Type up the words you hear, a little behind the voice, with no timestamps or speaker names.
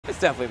It's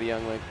definitely the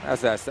young link.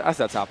 That's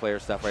that top player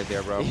stuff right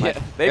there, bro. Yeah, Like,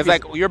 it's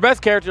like your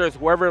best character is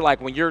whoever,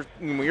 like when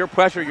you're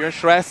pressured, you're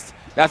stressed,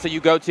 that's what you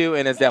go to,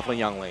 and it's definitely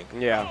Young Link.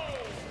 Yeah,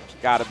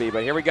 gotta be.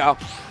 But here we go.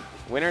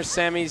 Winner's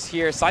semis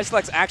here.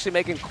 Psysilex actually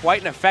making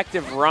quite an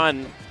effective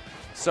run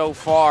so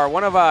far.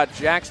 One of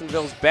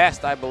Jacksonville's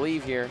best, I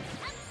believe, here.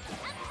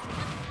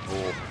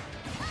 Ooh.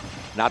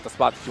 Not the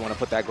spot that you want to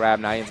put that grab.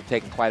 Now he ends up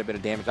taking quite a bit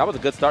of damage. That was a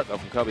good start, though,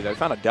 from Kobe, though. He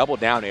found a double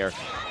down air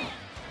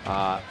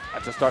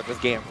to start this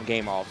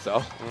game off,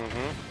 so.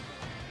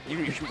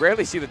 You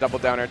rarely see the double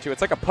down air, too. It's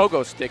like a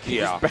pogo stick.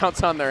 You just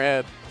bounce on their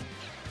head.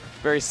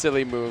 Very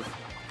silly move.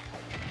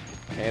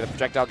 Okay, the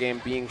projectile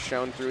game being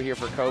shown through here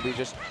for Kobe.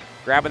 Just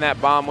grabbing that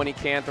bomb when he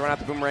can, throwing out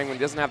the boomerang when he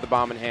doesn't have the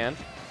bomb in hand.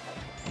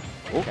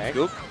 Okay,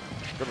 good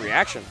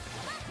reaction.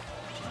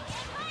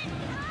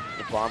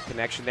 The bomb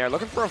connection there.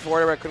 Looking for a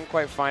forward, but couldn't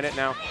quite find it.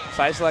 Now,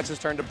 Psysilex's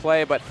turn to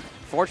play, but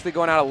fortunately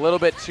going out a little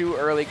bit too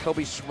early.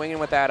 Kobe swinging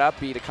with that up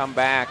B to come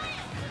back.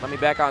 Let me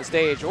back on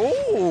stage.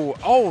 Ooh,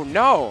 oh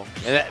no.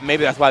 And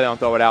maybe that's why they don't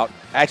throw it out.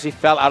 Actually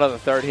fell out of the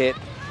third hit.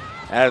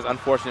 That is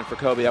unfortunate for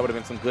Kobe. That would have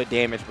been some good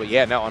damage, but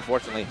yeah, no,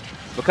 unfortunately.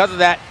 Because of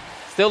that,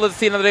 still doesn't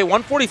see another day.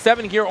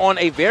 147 here on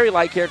a very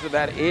light character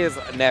that is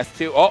Ness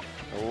too. Oh,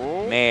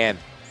 man.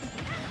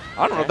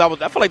 I don't know if that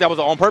was, I feel like that was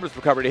an on-purpose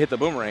recovery to hit the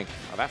boomerang.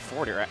 Oh, that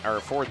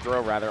forward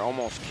throw rather,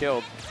 almost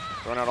killed.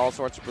 Throwing out all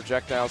sorts of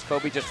projectiles.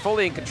 Kobe just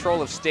fully in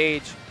control of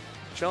stage.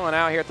 Chilling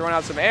out here, throwing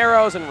out some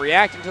arrows and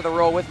reacting to the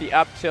roll with the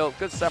up tilt.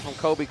 Good stuff from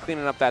Kobe,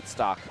 cleaning up that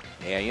stock.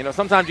 Yeah, you know,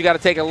 sometimes you got to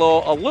take a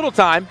little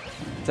time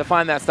to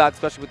find that stock,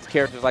 especially with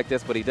characters like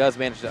this, but he does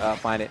manage to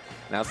find it.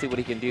 Now see what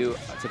he can do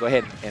to go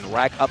ahead and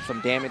rack up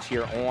some damage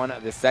here on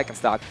this second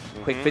stock.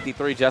 Quick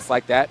 53 just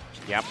like that.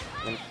 Yep.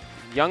 And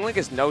Young Link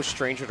is no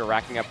stranger to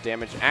racking up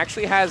damage.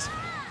 Actually has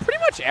pretty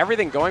much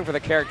everything going for the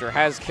character.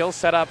 Has kill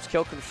setups,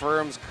 kill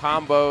confirms,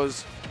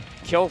 combos,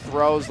 kill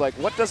throws. Like,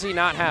 what does he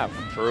not have?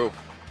 True.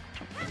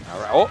 All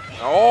right.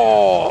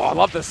 Oh, I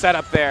love the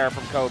setup there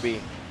from Kobe.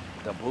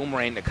 The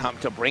boomerang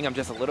to bring him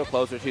just a little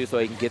closer too, so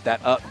he can get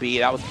that up B.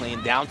 That was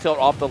clean. Down tilt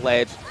off the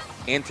ledge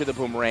into the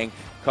boomerang.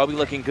 Kobe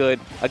looking good.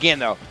 Again,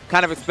 though,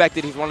 kind of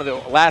expected. He's one of the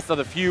last of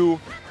the few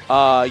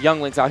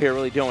Young Links out here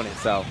really doing it.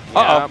 So,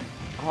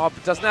 Oh,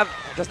 doesn't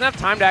have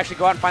time to actually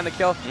go out and find the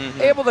kill.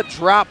 Able to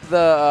drop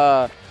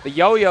the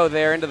yo-yo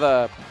there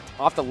into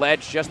off the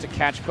ledge just to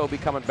catch Kobe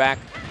coming back.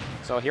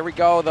 So here we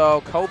go,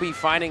 though. Kobe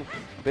finding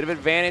a bit of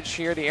advantage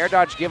here. The air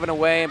dodge given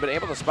away, but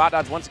able to spot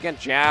dodge once again.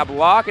 Jab,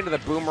 lock into the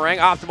boomerang.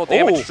 Optimal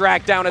damage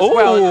track down as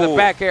well into the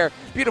back air.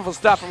 Beautiful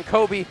stuff from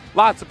Kobe.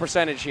 Lots of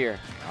percentage here.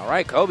 All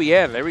right, Kobe,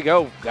 yeah, there we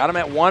go. Got him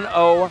at 1-0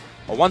 or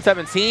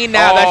 117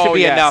 now. That should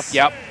be enough.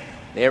 Yep.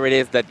 There it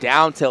is. The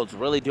down tilt's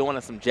really doing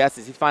us some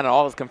justice. He's finding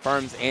all his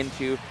confirms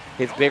into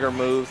his bigger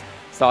moves.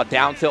 Saw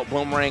down tilt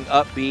boomerang,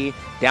 up B,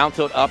 down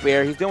tilt up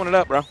air. He's doing it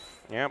up, bro.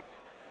 Yep.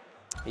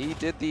 He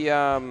did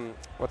the,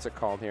 what's it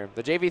called here?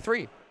 The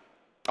JV3.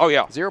 Oh,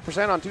 yeah.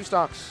 0% on 2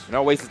 stocks.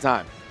 No waste of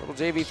time. Little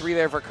JV3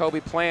 there for Kobe,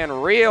 playing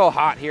real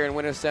hot here in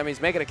winners semis,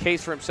 making a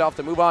case for himself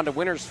to move on to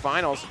winners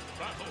finals.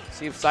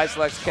 See if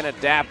Psysilex can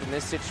adapt in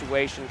this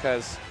situation,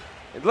 because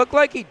it looked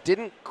like he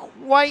didn't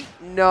quite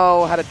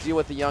know how to deal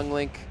with the Young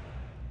Link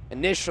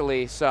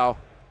initially, so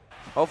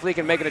hopefully he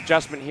can make an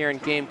adjustment here in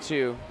game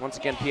 2. Once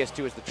again,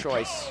 PS2 is the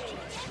choice.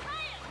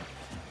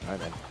 All right,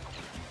 then.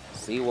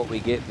 See what we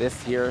get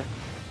this here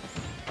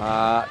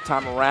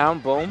time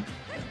around. Boom.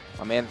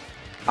 I mean,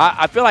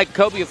 I feel like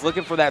Kobe is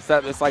looking for that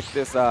set. It's like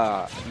this,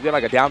 you get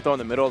like a down throw in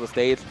the middle of the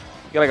stage.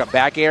 You get like a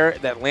back air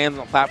that lands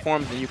on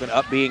platforms, and you can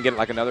up B and get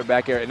like another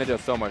back air, and it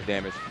does so much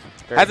damage.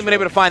 Hasn't been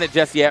able to find it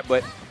just yet,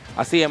 but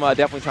I see him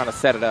definitely trying to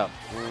set it up.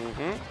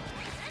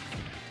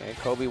 Okay,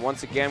 Kobe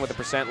once again with a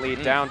percent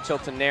lead, down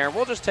tilt to nair.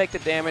 We'll just take the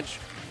damage.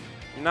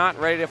 Not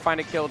ready to find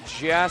a kill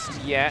just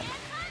yet.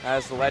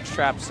 As the ledge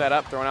trap set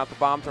up, throwing out the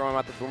bomb, throwing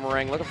out the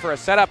boomerang, looking for a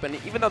setup, and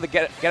even though the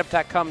get up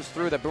attack comes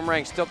through, the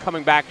boomerang's still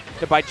coming back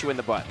to bite you in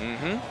the butt.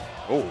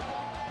 Oh.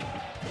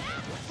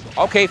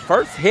 Okay,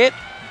 first hit,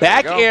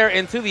 back air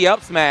into the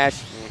up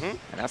smash. And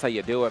that's how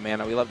you do it,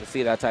 man. We love to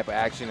see that type of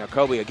action. Now,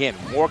 Kobe, again,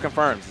 more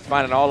confirms. He's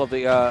finding all of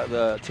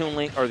the Toon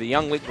Link or the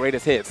Young Link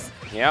greatest hits.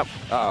 Yep.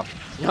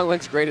 Young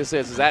Link's greatest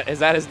hits. Is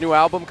that his new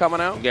album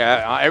coming out?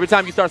 Yeah. Every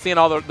time you start seeing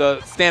all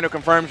the standard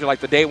confirms, you're like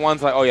the day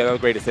ones, like, oh yeah,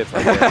 those greatest hits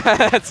right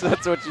there. that's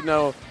what you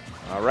know.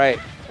 All right.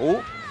 Ooh.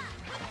 A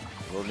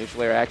little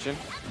neutral air action.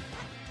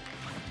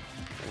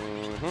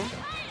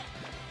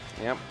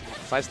 Yep.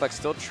 Psysilex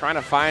still trying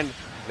to find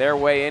their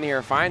way in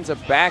here. Finds a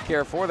back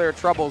air for their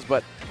troubles,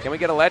 but can we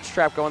get a ledge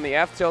trap going? The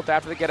F tilt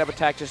after the get up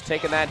attack, just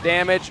taking that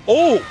damage.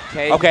 Oh.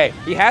 Okay.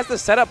 He has the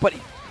setup, but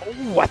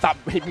I thought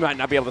he might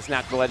not be able to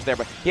snap the ledge there,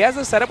 but he has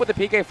the setup with the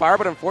PK Fire,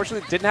 but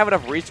unfortunately didn't have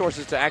enough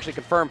resources to actually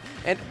confirm.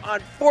 And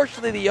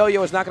unfortunately, the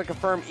yo-yo is not going to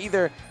confirm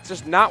either. It's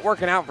just not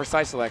working out for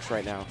Psysilex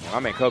right now. I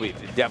mean, Kobe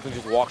definitely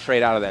just walked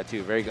straight out of that,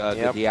 too. Very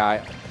good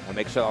DI. And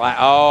make sure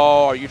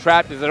oh, are you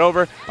trapped? Is it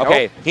over?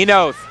 Okay, he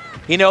knows.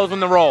 He knows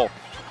when to roll.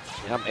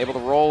 Yep, able to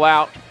roll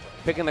out,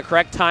 picking the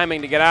correct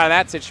timing to get out of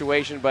that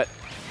situation, but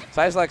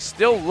Psysilex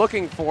still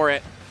looking for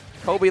it.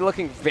 Kobe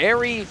looking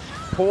very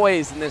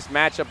poised in this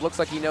matchup. Looks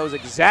like he knows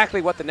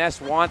exactly what the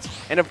Ness wants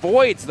and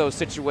avoids those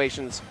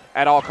situations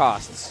at all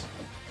costs.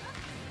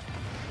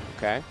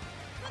 Okay.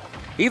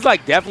 He's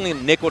like definitely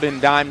nickeled and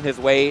dimed his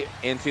way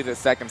into the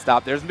second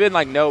stop. There's been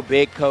like no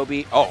big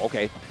Kobe. Oh,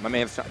 okay. My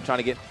man's trying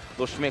to get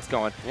little schmicks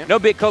going. Yep. No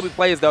big Kobe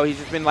plays though. He's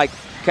just been like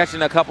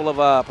catching a couple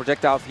of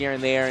projectiles here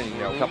and there, and you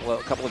know, a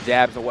couple of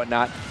jabs and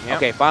whatnot. Yep.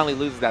 Okay, finally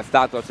loses that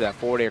stock though to that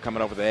forward air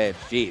coming over the edge.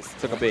 Jeez,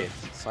 took a bit.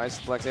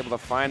 Psysilex able to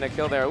find a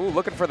kill there. Ooh,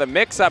 looking for the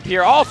mix-up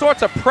here. All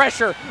sorts of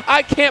pressure.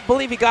 I can't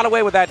believe he got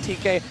away with that,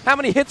 TK. How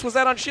many hits was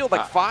that on shield?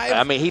 Like 5?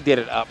 I mean, he did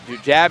it up.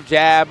 Dude, jab,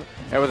 jab.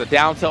 There was a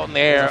down tilt in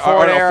there,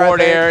 forward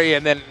air,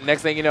 and then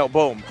next thing you know,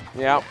 boom.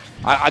 Yeah.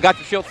 I got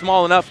your shield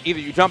small enough. Either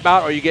you jump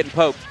out or you're getting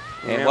poked.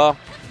 And, well,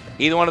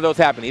 either one of those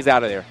happened. He's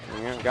out of there.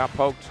 Yeah, got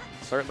poked.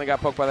 Certainly got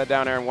poked by that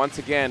down air. And once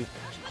again,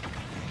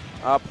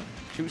 up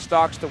 2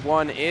 stocks to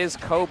 1 is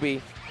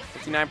Kobe.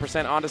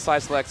 59% onto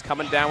Psysilex,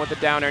 coming down with the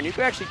down air. And you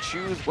can actually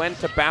choose when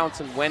to bounce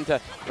and when to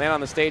land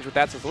on the stage with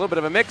that. So it's a little bit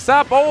of a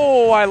mix-up.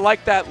 Oh, I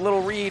like that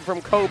little read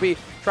from Kobe,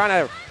 trying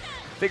to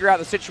figure out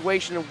the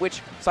situation in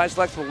which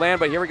Psysilex will land.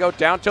 But here we go,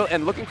 down tilt,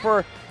 and looking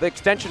for the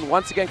extension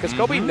once again, because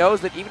Kobe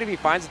knows that even if he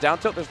finds a down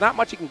tilt, there's not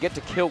much he can get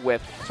to kill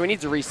with, so he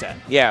needs a reset.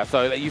 Yeah,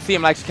 so you see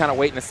him actually kind of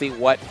waiting to see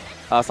what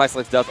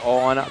Psysilex does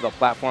on the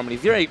platform, and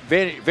he's very,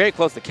 very, very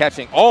close to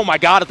catching. Oh my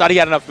God, I thought he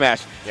had enough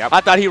smash. Yep. I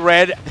thought he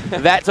read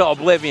that to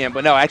oblivion,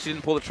 but no, actually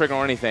didn't pull the trigger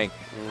or anything.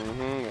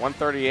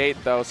 138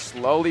 though,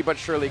 slowly but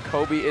surely,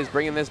 Kobe is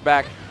bringing this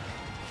back.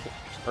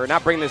 Or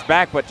not bringing this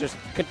back, but just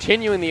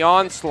continuing the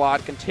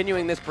onslaught,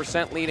 continuing this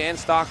percent lead and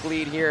stock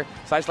lead here.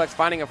 Psysilex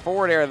finding a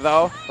forward air,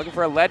 though. Looking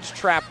for a ledge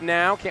trap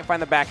now. Can't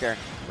find the back air.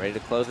 Ready to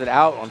close it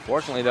out.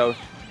 Unfortunately, though,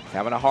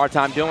 having a hard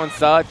time doing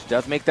such.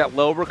 Does make that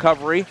low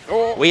recovery.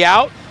 Oh. We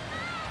out.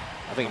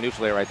 I think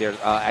neutral air right there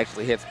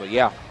actually hits, but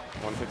yeah.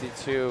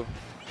 152.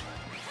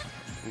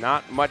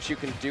 Not much you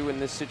can do in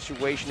this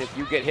situation. If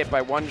you get hit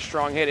by one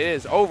strong hit, it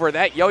is over.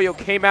 That yo-yo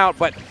came out,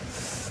 but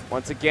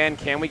once again,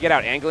 can we get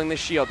out? Angling the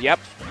shield. Yep.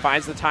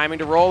 Finds the timing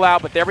to roll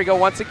out, but there we go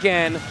once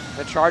again.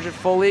 The charge it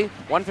fully.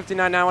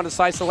 159 now onto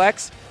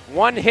Psysilex.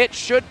 One hit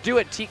should do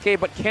it, TK,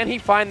 but can he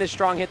find this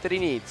strong hit that he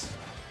needs?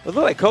 It looked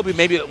like Kobe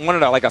maybe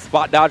wanted like a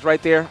spot dodge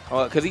right there,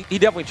 because he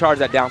definitely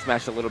charged that down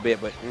smash a little bit,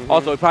 but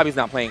also he probably is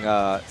not playing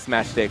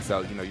smash stick,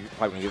 so you know you're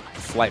probably gonna get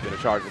a slight bit of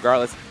charge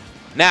regardless.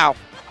 Now,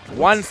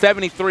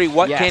 173.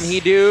 What can he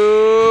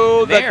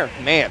do? There,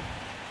 man.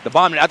 The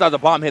bomb. I thought the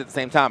bomb hit at the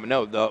same time, but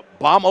no. The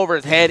bomb over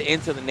his head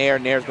into the nair.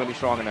 Nair's going to be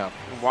strong enough.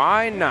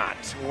 Why not?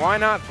 Why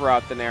not throw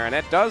out the nair? And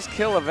that does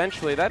kill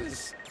eventually. That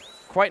is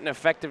quite an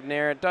effective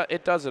nair.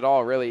 It does it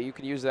all, really. You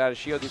can use that as a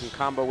shield. You can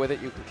combo with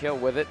it. You can kill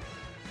with it.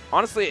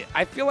 Honestly,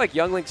 I feel like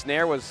Young Link's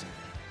nair was,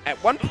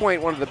 at one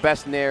point, one of the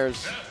best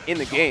nairs in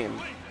the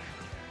game,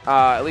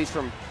 at least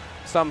from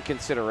some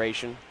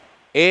consideration.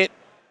 It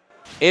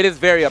is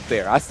very up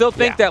there. I still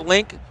think that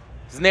Link's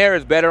nair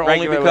is better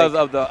only because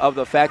of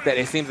the fact that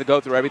it seems to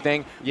go through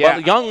everything. Yeah.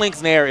 But Young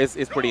Link's nair is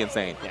pretty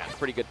insane. Yeah, it's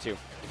pretty good too.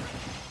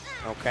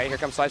 Okay, here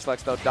comes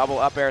Psysilex though. Double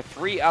up air,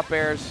 3 up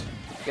airs,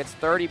 gets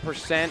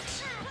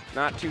 30%.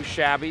 Not too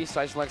shabby.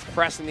 Psysilex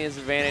pressing the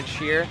disadvantage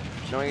here,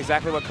 knowing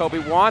exactly what Kobe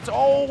wants.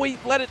 Oh, we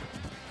let it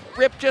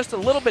rip just a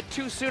little bit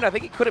too soon. I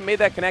think he could have made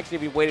that connection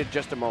if he waited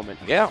just a moment.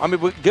 Yeah, I mean,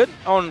 good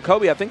on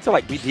Kobe, I think, to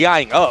like be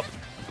DIing up.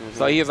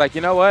 So he was like,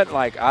 you know what?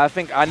 Like, I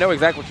think I know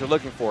exactly what you're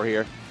looking for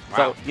here.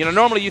 Wow. So, you know,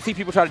 normally you see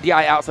people try to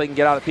DI out so they can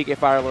get out of PK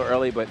fire a little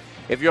early, but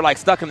if you're like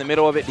stuck in the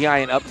middle of it,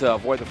 DIing up to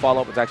avoid the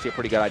follow-up is actually a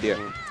pretty good idea.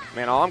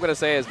 Man, all I'm going to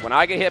say is when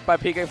I get hit by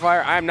PK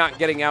fire, I'm not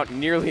getting out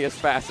nearly as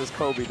fast as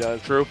Kobe does.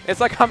 True.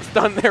 It's like I'm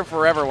stunned there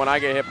forever when I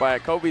get hit by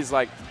it. Kobe's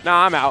like,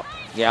 nah, I'm out.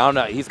 Yeah, I don't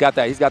know. He's got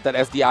that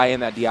SDI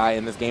and that DI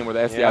in this game where the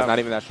SDI is not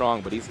even that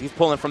strong, but he's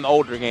pulling from the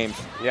older games.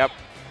 Yep.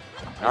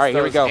 All right,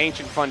 here we go.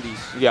 Ancient fundies.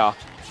 Yeah.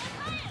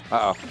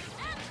 Uh-oh.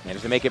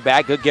 Managed to make it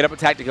back. Good get up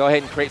attack to go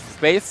ahead and create some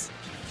space.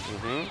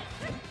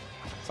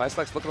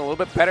 Psysilex looking a little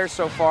bit better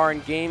so far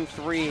in game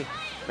 3.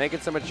 Making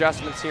some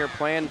adjustments here,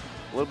 playing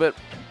a little bit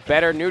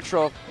better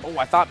neutral. Oh,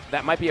 I thought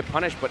that might be a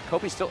punish, but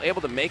Kobe's still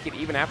able to make it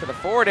even after the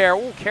forward air.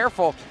 Oh,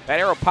 careful. That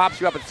arrow pops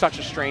you up at such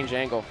a strange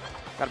angle.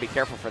 Got to be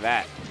careful for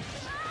that.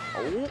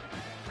 Oh,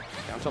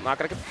 down tilt not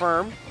going to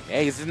confirm.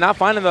 Yeah, he's not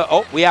finding the,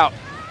 oh, we out.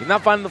 He's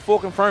not finding the full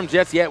confirm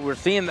just yet. We're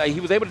seeing that he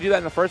was able to do that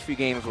in the first few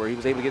games where he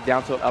was able to get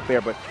down tilt up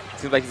air, but it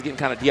seems like he's getting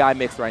kind of DI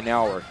mixed right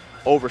now or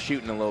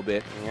overshooting a little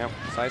bit. Yep,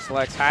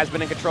 Psysilex has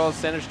been in control of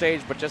center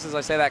stage, but just as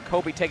I say that,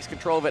 Kobe takes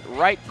control of it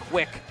right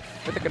quick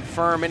with the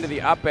confirm into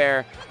the up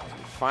air,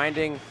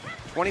 finding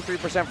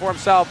 23% for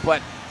himself,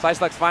 but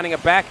Psysilex finding a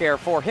back air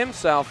for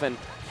himself and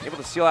able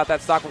to seal out that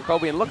stock from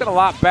Kobe and looking a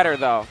lot better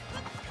though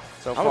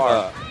so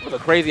far. That was a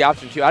crazy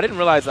option too. I didn't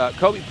realize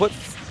Kobe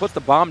puts the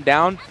bomb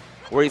down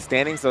where he's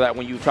standing so that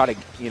when you try to,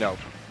 you know,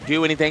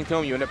 do anything to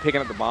him, you end up picking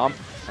up the bomb.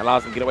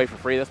 Allows him to get away for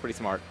free. That's pretty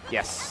smart.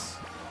 Yes.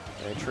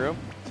 Very true.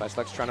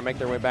 Psysilex trying to make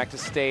their way back to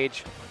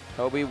stage.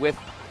 Kobe with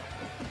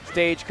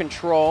stage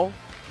control,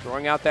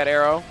 throwing out that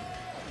arrow,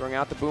 throwing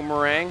out the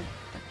boomerang.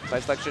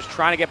 Psysilex just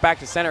trying to get back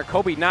to center.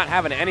 Kobe not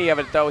having any of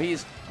it, though.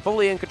 He's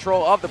fully in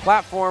control of the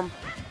platform.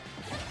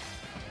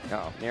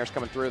 Uh-oh. Nair's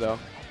coming through, though.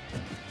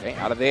 Okay,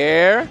 out of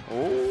there.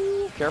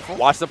 Ooh, careful.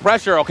 Watch the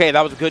pressure. Okay,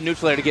 that was a good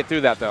neutral there to get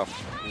through that, though.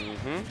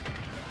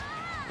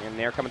 And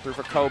Nair coming through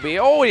for Kobe.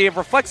 Oh, he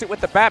reflects it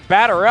with the bat.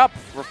 Batter up.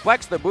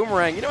 Reflects the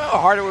boomerang. You know how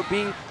hard it would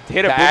be to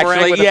hit a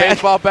boomerang with a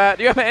baseball bat?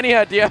 Do you have any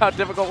idea how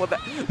difficult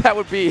that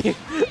would be?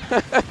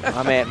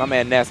 my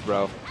man Ness,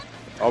 bro.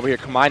 Over here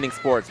combining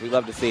sports. We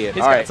love to see it.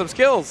 He's got some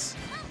skills.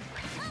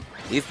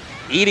 He's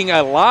eating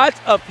a lot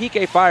of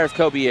PK fires,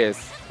 Kobe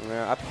is.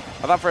 Yeah, I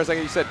thought for a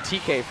second you said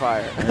TK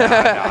fire. No,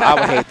 I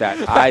would hate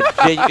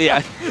that.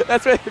 Yeah.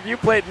 That's what, if you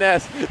played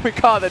Ness, we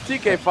call it the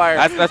TK fire.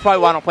 That's probably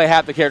why I don't play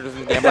half the characters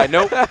in the game. I'm like,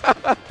 nope.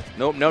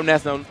 Nope, no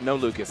Ness, no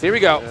Lucas. Here we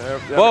go.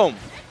 Boom.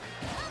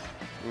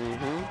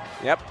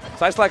 Yep.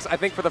 Psysilex, I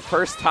think, for the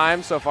first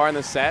time so far in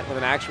the set with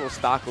an actual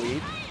stock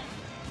lead.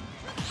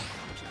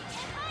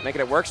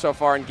 Making it work so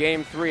far in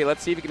game 3.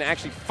 Let's see if he can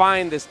actually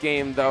find this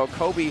game, though.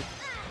 Kobe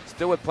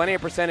still with plenty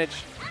of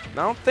percentage. I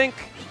don't think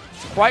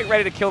he's quite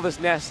ready to kill this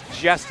Ness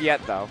just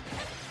yet, though.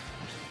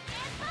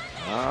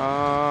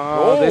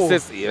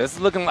 This is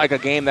looking like a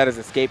game that is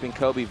escaping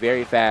Kobe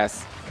very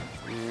fast.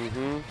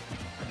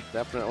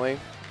 Definitely.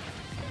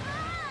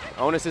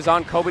 Onus is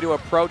on Kobe to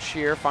approach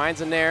here. Finds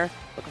him there.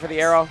 Looking for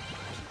the arrow.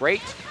 Great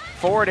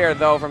forward air,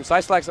 though, from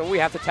Psysilex. Oh, we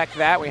have to tech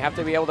that. We have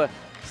to be able to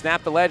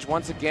snap the ledge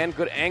once again.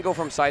 Good angle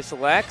from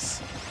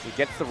Psysilex. He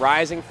gets the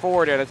rising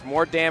forward air. That's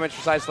more damage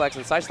for Psysilex.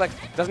 And Psysilex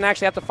doesn't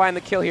actually have to find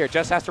the kill here.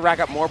 Just has to rack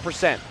up more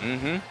percent.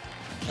 And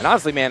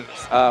honestly, man,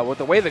 with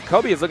the way that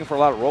Kobe is looking for a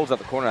lot of rolls at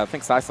the corner, I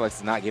think Psysilex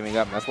is not giving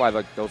up. And that's why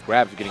those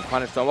grabs are getting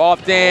punished so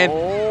often.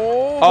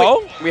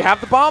 We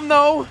have the bomb,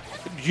 though.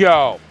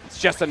 Yo. It's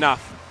just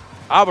enough.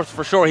 I was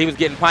for sure he was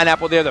getting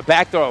pineapple there. The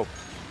back throw.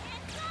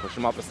 Push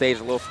him off the stage,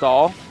 a little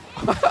stall.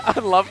 I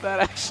love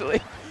that,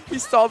 actually. He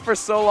stalled for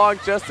so long,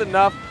 just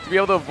enough to be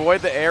able to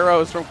avoid the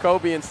arrows from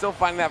Kobe and still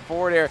finding that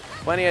forward air.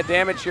 Plenty of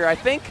damage here. I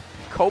think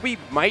Kobe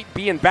might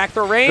be in back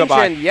throw range,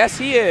 Goodbye. And yes,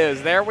 he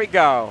is. There we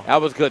go. That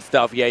was good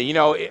stuff. Yeah, you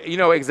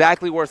know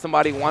exactly where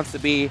somebody wants to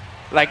be.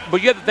 Like,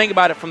 but you have to think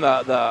about it from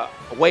the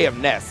way of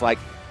Ness. Like,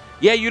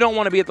 yeah, you don't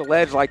want to be at the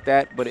ledge like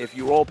that, but if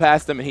you roll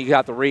past him and he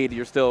got the read,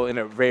 you're still in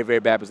a very, very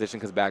bad position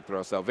because back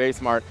throw. So very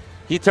smart.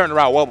 He turned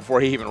around well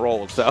before he even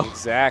rolled. So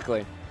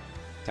exactly.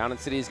 Town and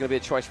City is going to be a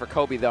choice for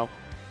Kobe, though.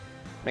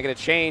 Making a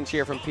change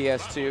here from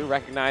PS2,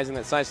 recognizing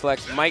that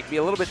Psysilex might be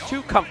a little bit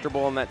too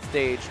comfortable on that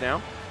stage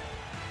now.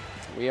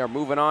 We are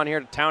moving on here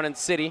to Town and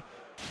City.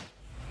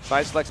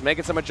 Psysilex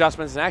making some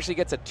adjustments and actually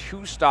gets a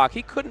 2-stock.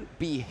 He couldn't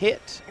be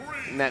hit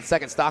in that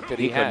second stock that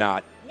he had. Could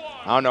not.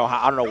 I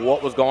don't know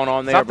what was going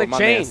on there, Something but my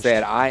changed. man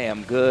said, I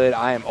am good.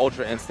 I am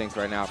Ultra Instincts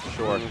right now for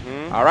sure.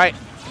 All right,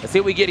 let's see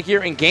what we get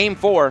here in game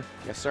 4.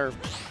 Yes, sir.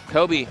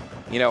 Kobe,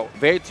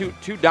 very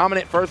two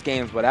dominant first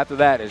games, but after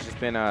that, it's just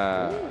been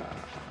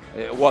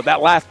well,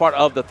 that last part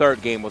of the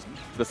third game was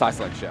the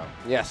Psysilex show.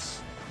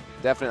 Yes,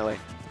 definitely.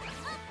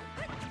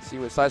 See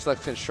what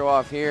Psysilex can show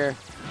off here.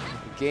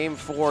 Game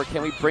 4,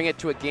 can we bring it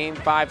to a game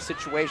 5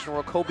 situation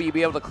where Kobe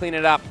be able to clean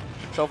it up?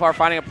 So far,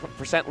 finding a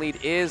percent lead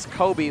is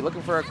Kobe.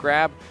 Looking for a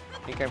grab.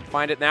 I think I can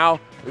find it now.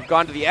 We've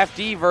gone to the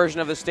FD version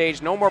of the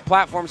stage. No more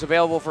platforms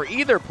available for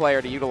either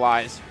player to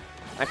utilize.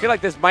 I feel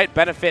like this might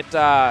benefit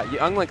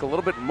Younglink a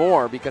little bit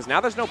more because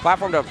now there's no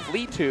platform to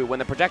flee to when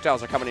the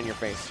projectiles are coming in your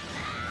face.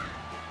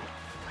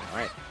 All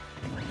right,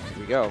 here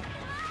we go.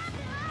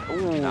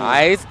 Ooh.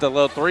 Nice, the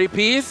little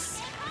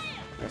 3-piece.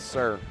 Yes,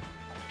 sir.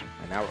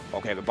 And now,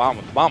 okay, the bomb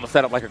was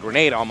set up like a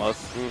grenade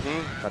almost.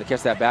 Try to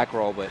catch that back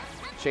roll, but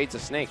shades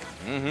of snake.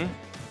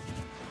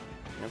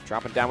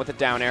 Dropping down with the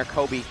down air.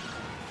 Kobe.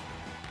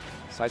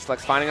 Psysilex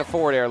finding a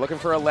forward air, looking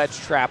for a ledge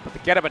trap, but the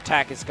get-up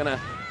attack is going to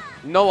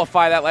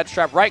nullify that ledge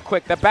trap right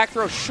quick. That back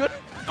throw should.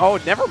 Oh,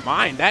 never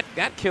mind. That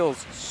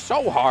kills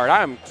so hard.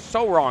 I'm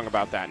so wrong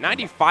about that.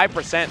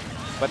 95%.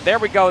 But there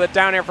we go. The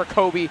down air for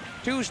Kobe.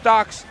 2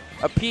 stocks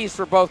apiece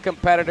for both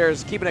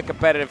competitors, keeping it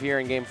competitive here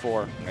in game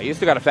 4. You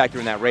still got to factor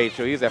in that rage.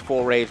 So he's at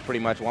full rage pretty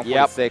much,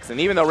 1.6. And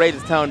even though rage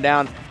is toned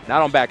down,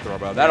 not on back throw,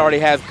 bro. That already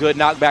has good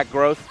knockback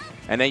growth.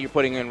 And then you're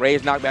putting in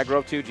rage knockback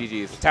growth too.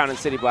 GG's. Town and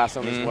City blast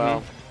on as well.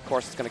 Of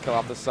course, it's going to kill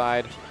off the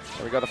side.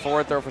 There we go. The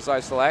forward throw for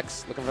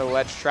Psysilex. Looking for the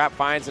ledge trap.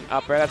 Finds an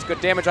up air. That's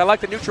good damage. I like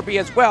the neutral B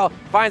as well.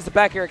 Finds the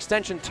back air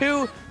extension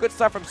too. Good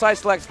stuff from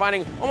Psysilex.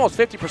 Finding almost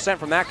 50%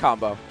 from that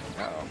combo.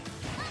 Uh-oh.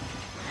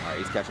 All right,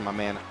 he's catching my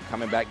man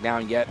coming back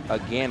down yet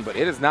again, but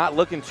it is not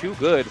looking too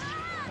good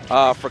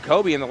for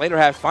Kobe in the later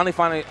half. Finally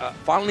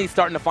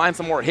starting to find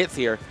some more hits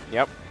here.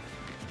 Yep.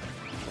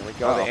 There we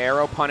go. The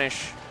arrow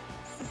punish.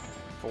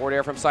 Forward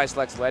air from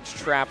Psysilex. Ledge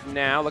trap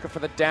now. Looking for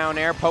the down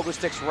air. Pogo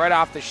sticks right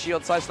off the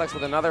shield. Psysilex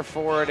with another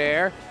forward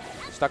air.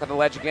 Stuck on the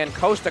ledge again.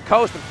 Coast to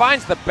coast and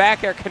finds the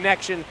back air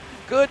connection.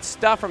 Good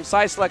stuff from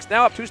Psysilex.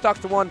 Now up 2 stocks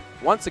to 1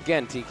 once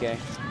again, TK.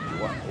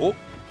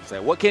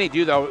 What can he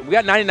do, though? We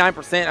got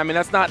 99%. I mean,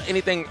 that's not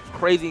anything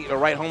crazy to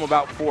write home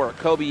about for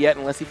Kobe yet,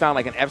 unless he found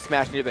like an F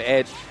smash near the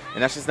edge.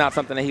 And that's just not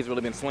something that he's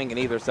really been swinging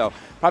either. So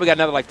probably got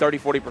another like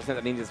 30-40%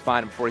 that he needs to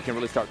find before he can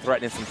really start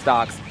threatening some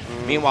stocks.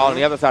 Meanwhile, on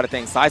the other side of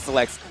things,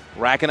 Psysilex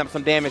racking up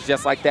some damage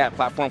just like that.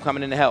 Platform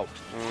coming in to help.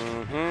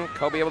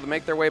 Kobe able to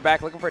make their way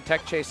back, looking for a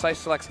tech chase.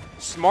 Psysilex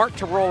smart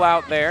to roll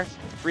out there.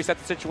 Reset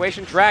the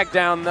situation. Drag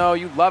down, though.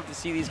 You love to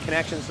see these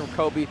connections from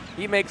Kobe.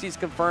 He makes these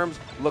confirms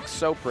look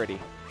so pretty.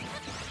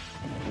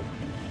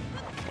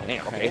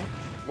 Damn, okay.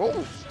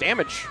 Whoa,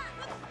 damage.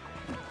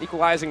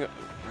 Equalizing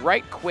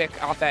right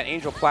quick off that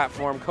Angel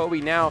platform.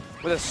 Kobe now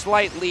with a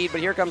slight lead, but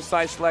here comes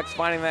Psysilex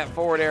finding that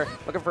forward air,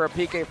 looking for a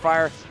PK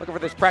fire, looking for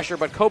this pressure,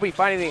 but Kobe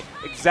finding the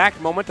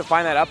exact moment to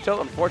find that up tilt.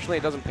 Unfortunately,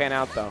 it doesn't pan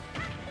out, though.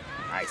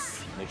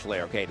 Nice. Neutral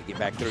air, okay, to get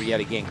back through yet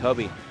again.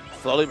 Kobe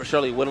slowly but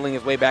surely whittling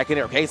his way back in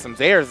there. Okay, some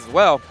Zairs as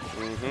well.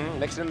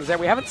 Mixing in the Zair.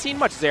 We haven't seen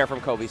much Zair from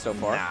Kobe so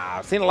far. Nah,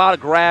 I've seen a lot of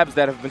grabs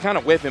that have been kind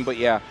of whiffing, but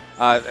yeah,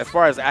 as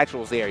far as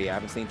actual Zair, yeah, I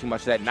haven't seen too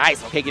much of that.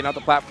 Nice. Okay, getting out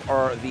the platform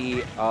or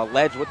the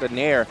ledge with the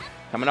Nair.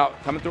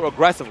 Coming through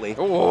aggressively.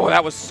 Oh,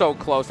 that was so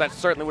close. That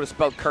certainly would have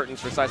spelled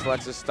curtains for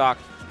Psysilex's stock.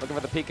 Looking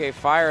for the PK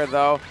fire,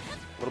 though.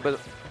 A little bit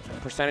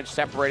of percentage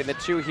separating the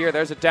two here.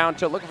 There's a down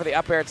tilt. Looking for the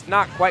up air. It's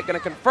not quite going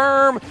to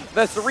confirm.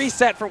 That's the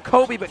reset from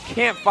Kobe, but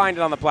can't find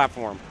it on the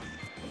platform.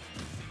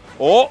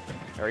 Oh.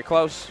 Very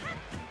close.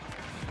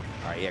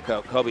 All right, yeah,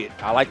 Kobe,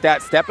 I like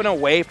that. Stepping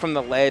away from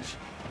the ledge.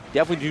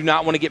 Definitely do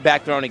not want to get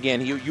back thrown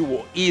again. You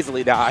will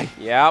easily die.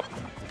 Yep.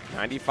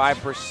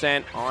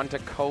 95% onto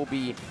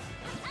Kobe.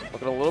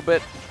 Looking a little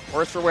bit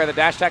worse for where the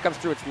dash attack comes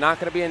through. It's not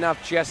going to be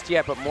enough just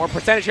yet, but more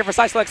percentage here for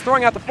Psysilex,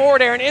 throwing out the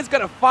forward air and is going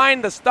to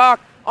find the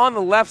stock on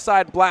the left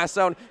side blast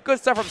zone. Good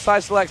stuff from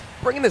Psysilex,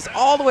 bringing this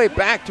all the way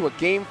back to a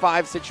Game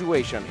 5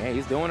 situation. Yeah,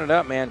 he's doing it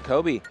up, man.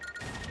 Kobe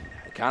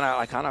kind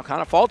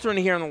of faltering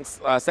here in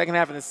the second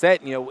half of the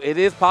set. You know, it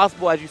is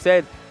possible, as you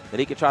said, that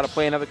he could try to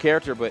play another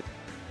character, but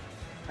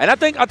I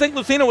think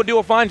Lucina would do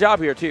a fine job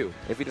here too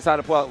if he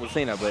decided to pull out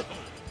Lucina. But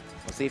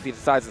we'll see if he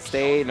decides to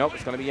stay. Nope,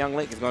 it's going to be Young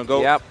Link. He's going to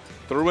go. Yep.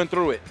 Through and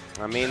through it.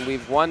 I mean,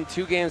 we've won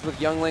 2 games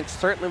with Young Link.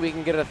 Certainly we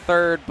can get a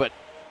third, but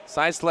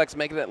Psysilex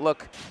making it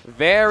look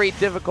very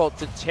difficult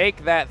to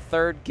take that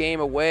third game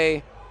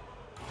away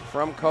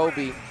from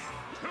Kobe.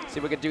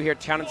 See what we can do here.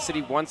 Town and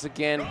City once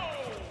again.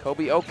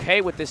 Kobe okay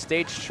with this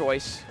stage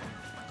choice.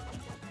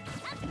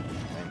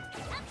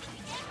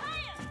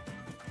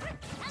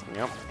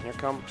 Yep, here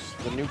comes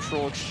the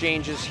neutral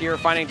exchanges here,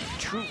 finding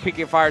 2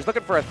 PK fires,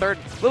 looking for a third.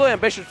 A little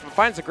ambitious, but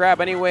finds the grab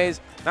anyways.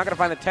 Not going to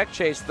find the tech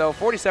chase, though.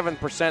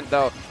 47%,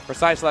 though, for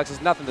Psysilex is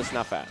nothing to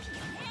snuff at.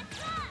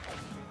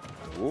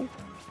 Ooh.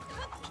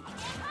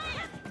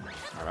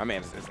 All right, my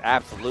man is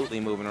absolutely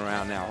moving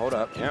around now. Hold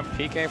up. Yep,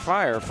 PK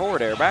fire,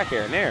 forward air, back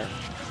air, nair.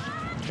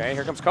 Okay,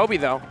 here comes Kobe,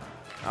 though.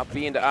 Up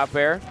B into up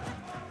air.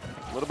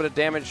 A little bit of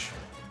damage.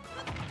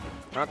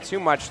 Not too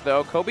much,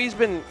 though. Kobe's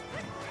been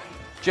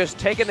just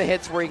taking the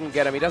hits where he can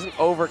get them. He doesn't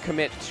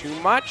overcommit too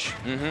much.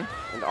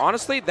 And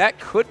honestly, that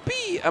could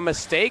be a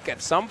mistake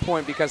at some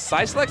point because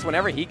Psysilex,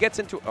 whenever he gets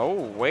into... Oh,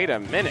 wait a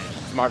minute.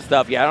 Smart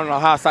stuff. Yeah, I don't know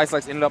how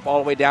Psysilex ended up all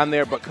the way down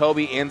there, but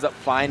Kobe ends up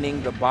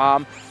finding the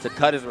bomb to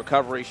cut his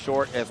recovery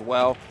short as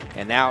well.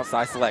 And now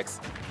Psysilex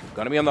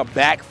going to be on the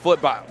back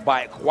foot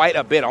by quite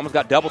a bit. Almost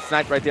got double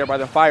sniped right there by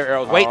the fire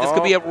arrows. Wait, this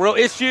could be a real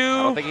issue.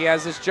 I don't think he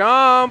has his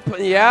jump. Yep,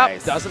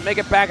 Nice. Doesn't make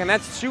it back, and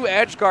that's 2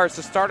 edge guards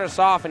to start us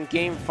off in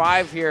Game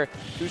 5 here.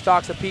 2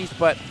 stocks apiece,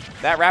 but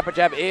that rapid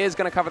jab is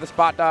going to cover the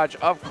spot dodge,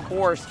 of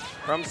course,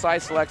 from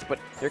Psysilex. But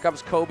here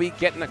comes Kobe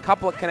getting a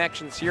couple of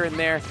connections here and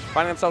there,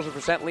 finding themselves a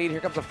percent lead.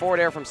 Here comes a forward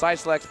air from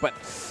Psysilex, but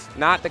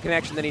not the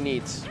connection that he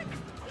needs.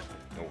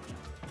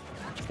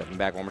 Stepping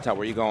back one more time.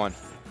 Where you going?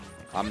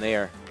 I'm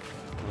there.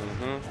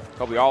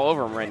 Kobe all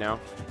over him right now.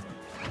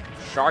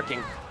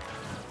 Sharking.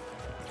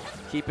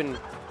 Keeping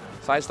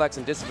Psysilex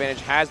in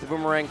disadvantage. Has the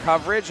boomerang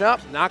coverage.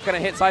 Up. Not going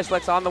to hit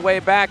Psysilex on the way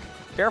back.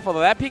 Careful, though.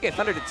 That PK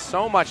Thunder did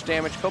so much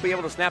damage. Kobe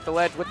able to snap the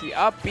ledge with the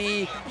up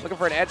B. Looking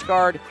for an edge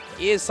guard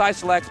is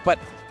Psysilex, but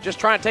just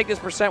trying to take this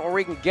percent where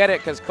we can get it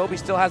because Kobe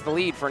still has the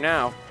lead for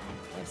now.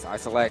 And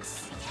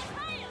Psysilex,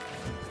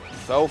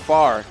 so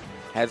far,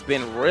 has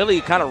been really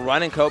kind of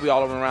running Kobe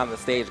all around the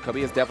stage. Kobe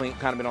has definitely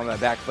kind of been on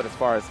that back foot as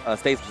far as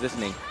stage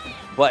positioning,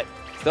 but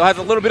still has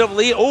a little bit of a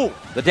lead. Oh,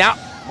 the down.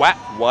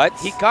 What?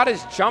 He got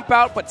his jump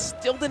out, but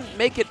still didn't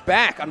make it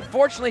back.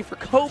 Unfortunately for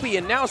Kobe,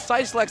 and now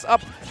Psysilex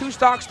up 2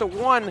 stocks to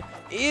 1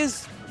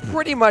 is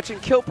pretty much in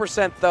kill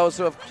percent, though.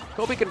 So if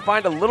Kobe can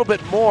find a little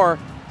bit more,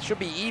 should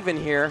be even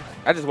here.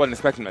 I just wasn't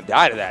expecting him to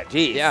die to that.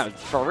 Jeez. Yeah,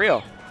 for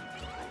real.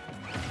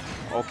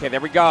 Okay,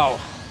 there we go.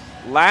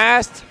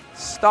 Last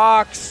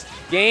stocks.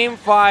 Game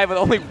 5 with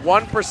only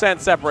 1%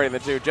 separating the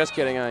two. Just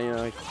kidding. You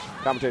know,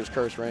 commentators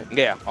curse, right?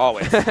 Yeah,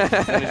 always.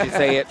 As soon as you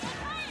say it.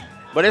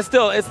 But it's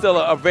still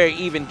a very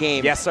even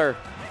game. Yes, sir.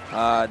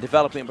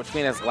 Developing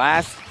between us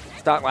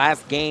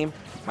last game.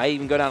 Might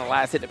even go down to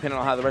last hit depending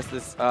on how the rest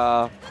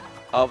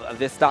of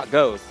this stock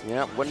goes.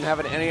 Yeah, wouldn't have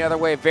it any other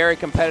way. Very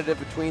competitive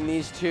between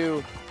these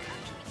two.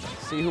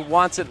 See who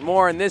wants it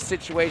more in this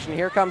situation.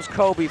 Here comes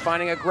Kobe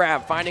finding a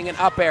grab, finding an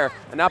up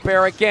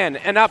air again,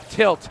 an up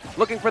tilt,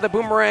 looking for the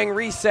boomerang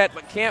reset,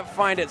 but can't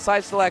find it.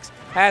 Psysilex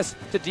has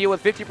to deal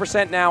with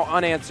 50% now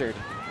unanswered.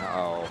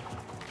 Uh-oh.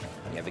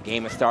 Yeah, the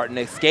game is starting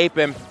to escape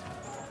him.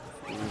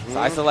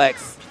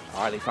 Psysilex.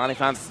 All right, he finally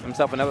finds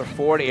himself another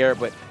forward air,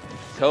 but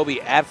Kobe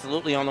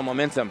absolutely on the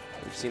momentum.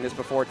 We've seen this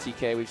before,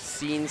 TK. We've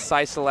seen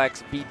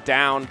Psysilex be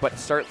down, but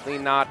certainly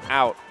not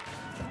out.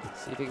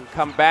 See if he can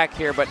come back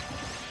here, but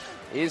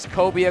is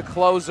Kobe a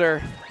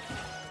closer?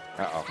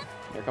 Uh-oh.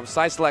 Here comes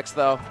Psysilex,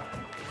 though.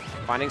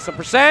 Finding some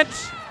percent.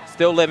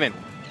 Still living.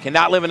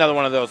 Cannot live another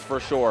one of those for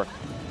sure.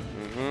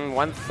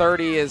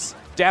 130 is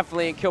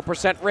definitely in kill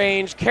percent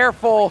range.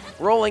 Careful.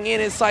 Rolling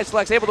in is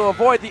Psysilex. Able to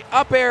avoid the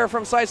up air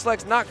from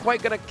Psysilex. Not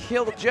quite going to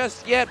kill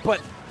just yet,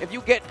 but if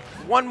you get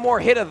one more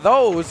hit of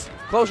those,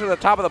 closer to the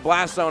top of the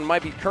blast zone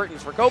might be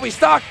curtains for Kobe.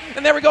 Stock,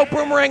 and there we go.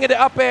 Boomerang into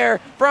up air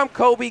from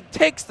Kobe.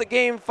 Takes the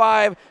game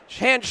 5.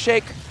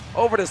 Handshake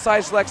over to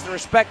Psysilex. The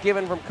respect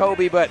given from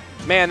Kobe, but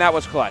man, that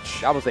was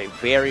clutch. That was a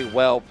very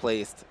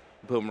well-placed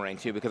boomerang,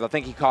 too, because I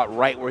think he caught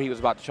right where he was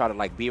about to try to,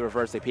 like,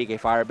 reverse a PK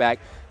fire back.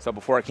 So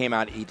before it came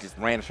out, he just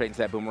ran straight into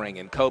that boomerang.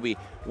 And Kobe,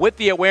 with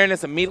the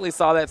awareness, immediately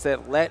saw that,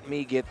 said, let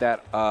me get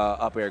that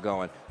up air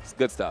going. It's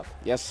good stuff.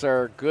 Yes,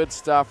 sir. Good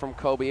stuff from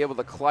Kobe. Able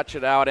to clutch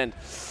it out, and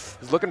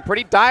it's looking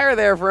pretty dire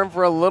there for him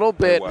for a little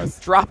bit.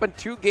 Dropping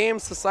 2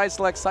 games to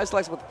Psysilex.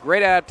 Psysilex with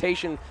great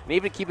adaptation and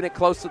even keeping it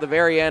close to the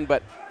very end.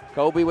 But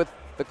Kobe with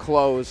the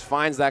close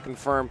finds that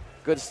confirmed.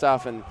 Good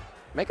stuff, and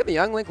making the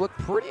Young Link look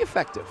pretty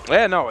effective.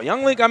 Yeah, no,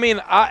 Young Link, I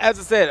mean, as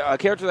I said, a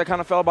character that kind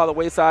of fell by the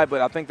wayside,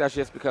 but I think that's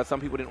just because some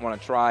people didn't want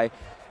to try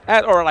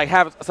or like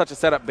have such a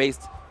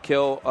setup-based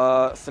kill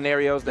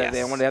scenarios that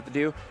they wanted to have to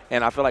do.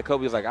 And I feel like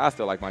Kobe was like, I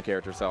still like my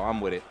character, so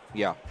I'm with it.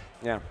 Yeah.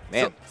 Yeah.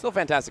 Man. Still a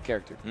fantastic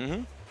character.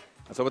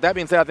 So with that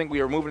being said, I think we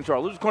are moving into our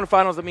losers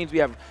quarterfinals. That means we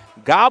have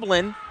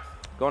Goblin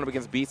going up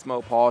against Beast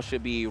Mode. Paul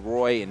should be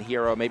Roy and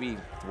Hero, maybe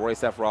Roy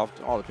Sephiroth.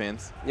 All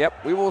depends.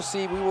 Yep, we will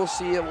see. We will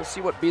see. We'll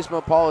see what Beast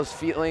Mode Paul is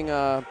feeling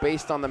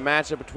based on the matchup between